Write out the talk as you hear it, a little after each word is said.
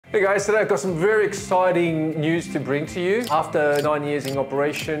Hey guys, today I've got some very exciting news to bring to you. After 9 years in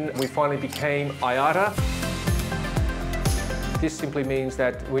operation, we finally became IATA. This simply means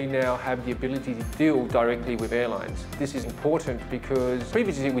that we now have the ability to deal directly with airlines. This is important because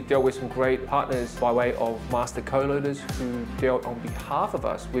previously we dealt with some great partners by way of master co-loaders who dealt on behalf of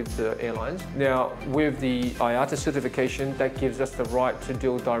us with the airlines. Now, with the IATA certification, that gives us the right to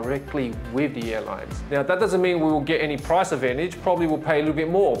deal directly with the airlines. Now, that doesn't mean we will get any price advantage. Probably we'll pay a little bit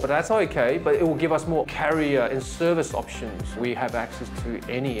more, but that's okay. But it will give us more carrier and service options. We have access to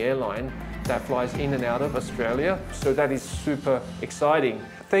any airline that flies in and out of Australia. So that is super exciting.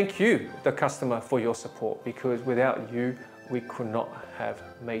 Thank you, the customer, for your support, because without you, we could not have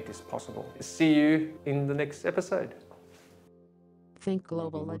made this possible. See you in the next episode. Think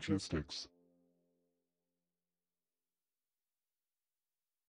Global Logistics.